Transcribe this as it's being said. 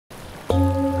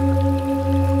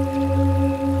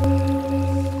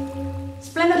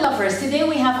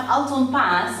Alton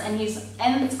Paas, and he's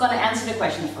going to answer the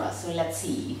questions for us. So let's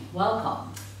see.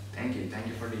 Welcome. Thank you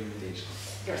for the invitation.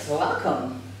 You're so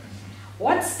welcome.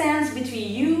 What stands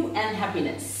between you and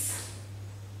happiness?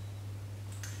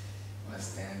 What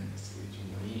stands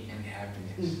between me and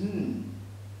happiness?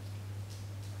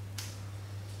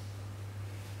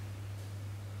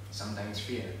 Sometimes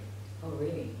fear. Oh,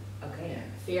 really? Okay. Yeah.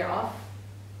 Fear of?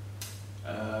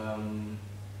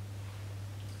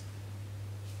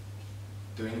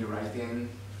 Doing the right thing.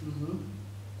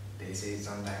 They say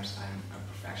sometimes I'm a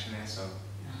perfectionist, so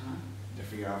the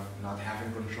fear of not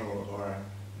having control, or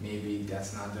maybe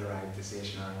that's not the right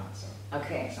decision or not. So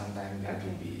sometimes that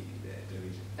would be the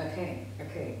reason.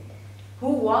 Okay.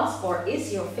 Who was or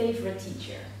is your favorite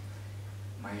teacher?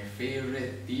 My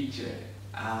favorite teacher.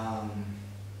 I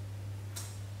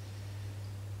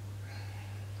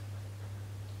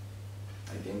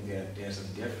think there's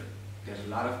a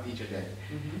lot of teachers that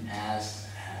has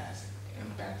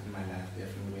impacted my life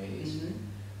different ways.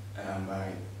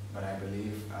 But I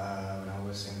believe when I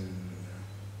was in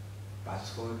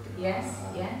school,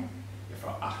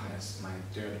 Frau Agnes, my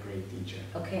third grade teacher.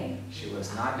 Okay. She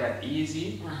was not that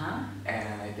easy,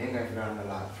 and I think I've learned a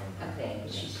lot from her. Okay,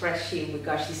 she pressed you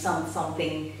because she saw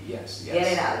something. Yes.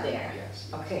 Get it out there. Yes.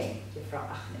 Okay, Frau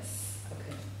Agnes.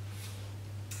 Okay.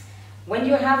 When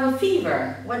you have a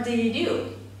fever, what do you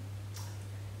do?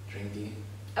 Drink tea.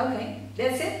 Okay,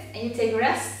 that's it? And you take a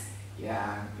rest?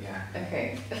 Yeah.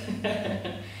 Okay.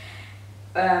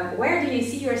 Where do you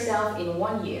see yourself in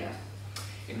 1 year?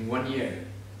 In 1 year?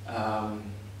 I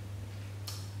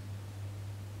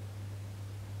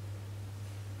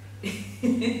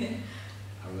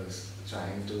was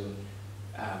trying to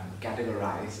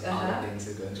categorize all the things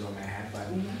that go into my head, but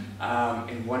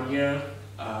in 1 year,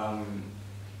 I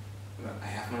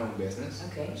have my own business.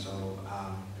 Okay. So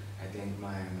I think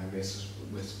my business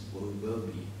will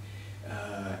be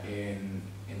in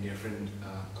different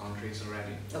countries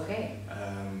already. Okay.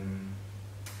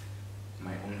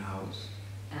 My own house,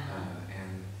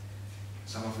 and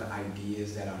some of the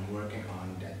ideas that I'm working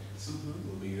on that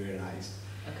will be realized.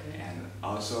 Okay. And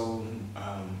also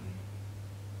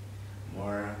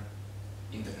more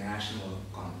international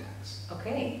contacts.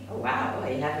 Okay. Oh wow,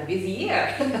 you have a busy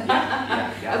year.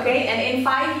 Yeah. Okay, and in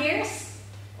 5 years,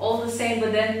 all the same,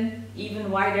 but then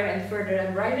even wider and further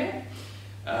and brighter?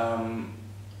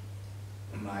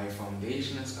 My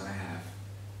foundation is gonna have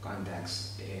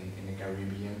contacts in the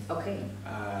Caribbean. Okay.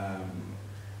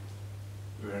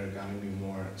 We're gonna be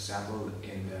more settled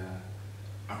in the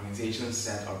organizations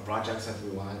set or projects that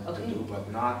we want to do,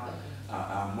 but not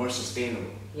more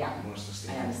sustainable. Yeah. More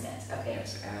sustainable. I understand. Okay.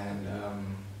 Yes, and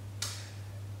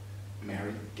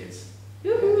married, kids.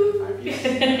 Woohoo! 5 years.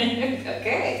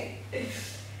 Okay.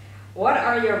 What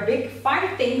are your big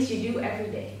 5 things you do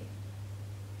every day?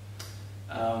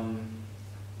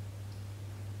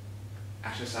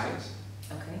 Exercise.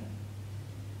 Okay.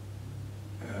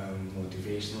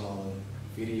 Motivational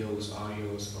videos,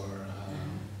 audios, or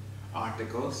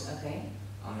articles Okay.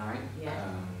 online.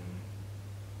 Yeah.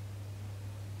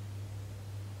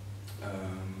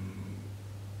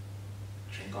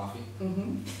 Drink coffee.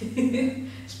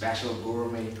 Special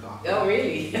gourmet coffee. Oh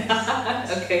really?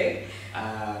 Okay.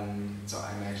 So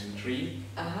I mentioned 3.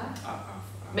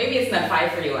 Maybe it's not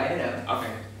 5 for you. I don't know.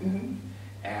 Okay.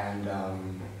 And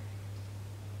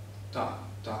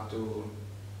talk to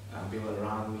people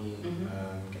around me,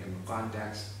 get in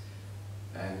contacts,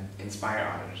 and inspire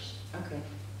others. Okay.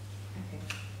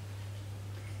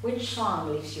 Which song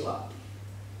lifts you up?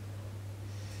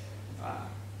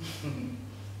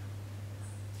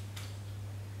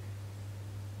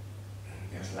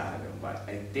 There's a lot of them, but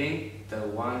I think the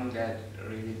one that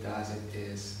really does it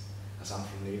is a song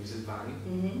from Lady Silvani,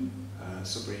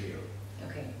 Superhero.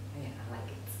 Okay. Yeah, I like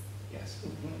it. Yes.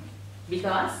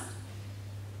 Because?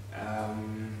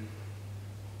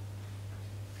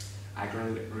 I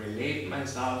can relate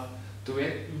myself to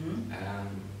it,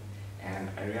 and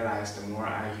I realize the more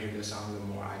I hear the song, the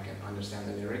more I can understand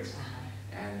the lyrics.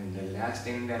 And the last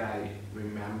thing that I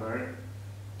remember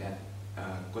that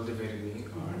cultivated me,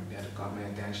 or that caught my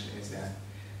attention, is that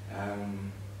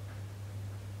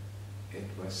it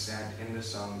was said in the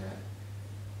song that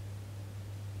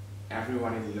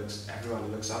everyone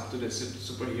looks up to the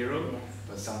superhero,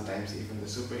 but sometimes even the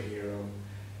superhero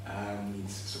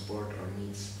needs support or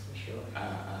needs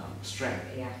strength.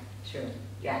 Yeah, true.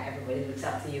 Yeah, everybody looks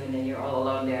up to you and then you're all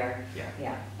alone there.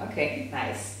 Yeah. Okay,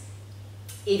 nice.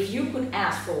 If you could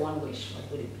ask for one wish,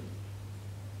 what would it be?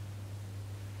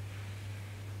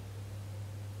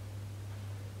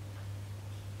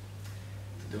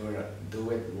 Do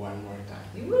it one more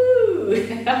time. Woo!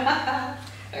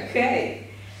 Okay.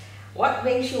 What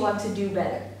makes you want to do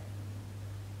better?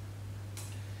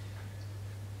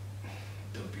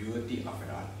 The beauty of it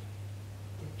all.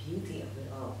 The beauty of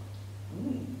it all.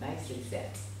 Nicely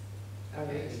said. Oh,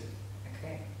 really? Yes.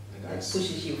 Okay. That Because,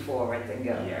 pushes you forward and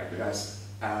go. yeah, because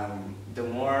the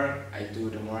more I do,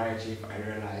 the more I achieve, I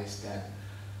realize that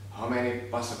how many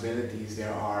possibilities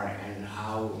there are and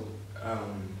how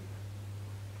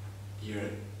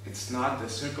it's not the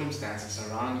circumstances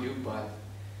around you, but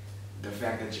the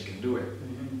fact that you can do it.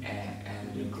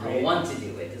 And you I want to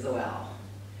do it as well.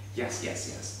 Yes.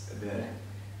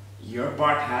 Your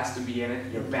part has to be in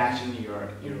it, your passion, your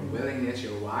willingness,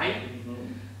 your why.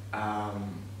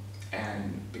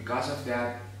 And because of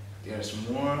that, there's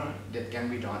more that can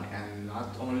be done, and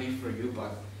not only for you,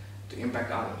 but to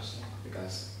impact others,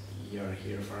 because you're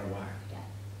here for a while.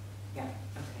 Yeah,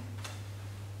 okay.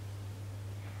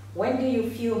 When do you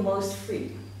feel most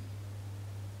free?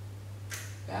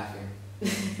 Laughing.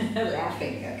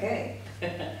 Laughing, okay.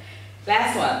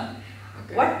 Last one.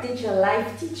 Okay. What did your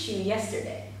life teach you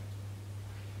yesterday?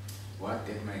 What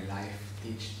did my life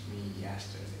teach me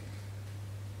yesterday?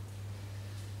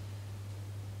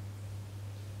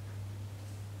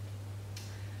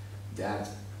 That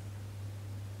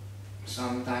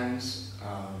sometimes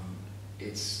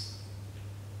it's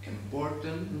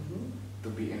important to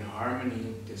be in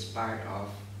harmony despite of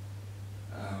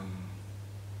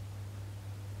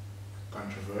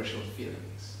controversial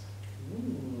feelings.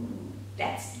 Ooh,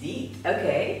 that's deep.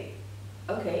 Okay.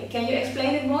 Okay. Can you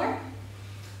explain it more?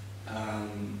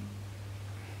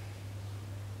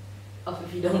 Or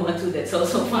if you don't want to, that's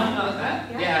also fine.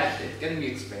 Yeah, it can be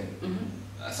explained.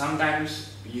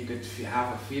 Sometimes you could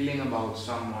have a feeling about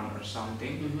someone or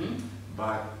something,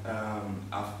 but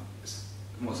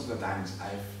most of the times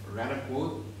I've read a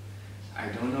quote. I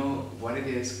don't know what it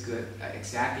is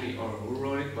exactly or who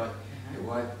wrote it, but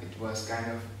it was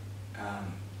kind of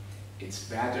it's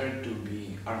better to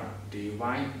be. Do you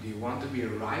want to be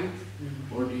right,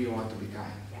 or do you want to be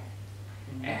kind?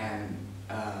 And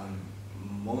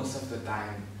most of the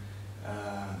time,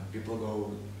 people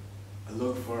go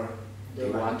look for they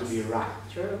want to be right.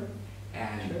 True.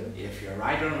 And if you're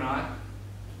right or not,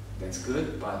 that's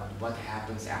good. But what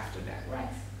happens after that?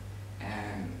 Right.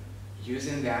 And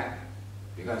using that,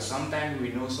 because sometimes we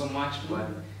know so much, but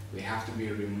we have to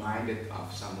be reminded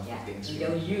of some of the things. You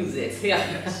don't use it. Yeah.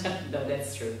 Yes. No,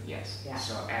 that's true. Yes. Yeah.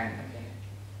 So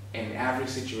in every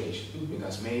situation,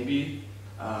 because maybe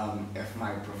if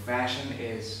my profession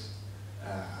is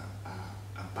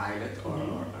a pilot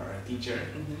or a teacher,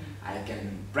 I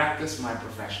can practice my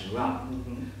profession well.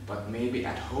 But maybe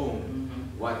at home,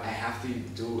 what I have to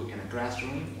do in a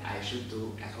classroom, I should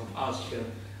do at home also.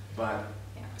 But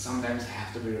sometimes I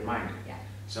have to be reminded.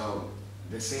 So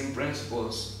the same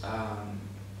principles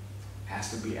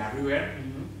has to be everywhere,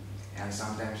 and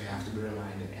sometimes you have to be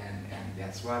reminded, and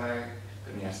that's what I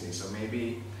learned yesterday. So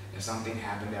maybe if something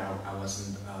happened that I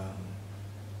wasn't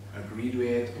agreed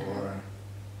with, or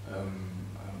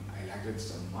I liked it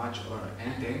so much or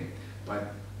anything,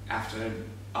 but after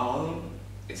all,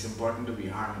 it's important to be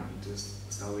harmony, to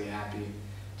still be happy,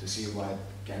 to see what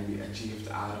can be achieved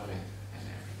out of it and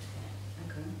everything.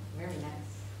 Okay, very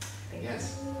nice. Thank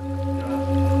Yes. you.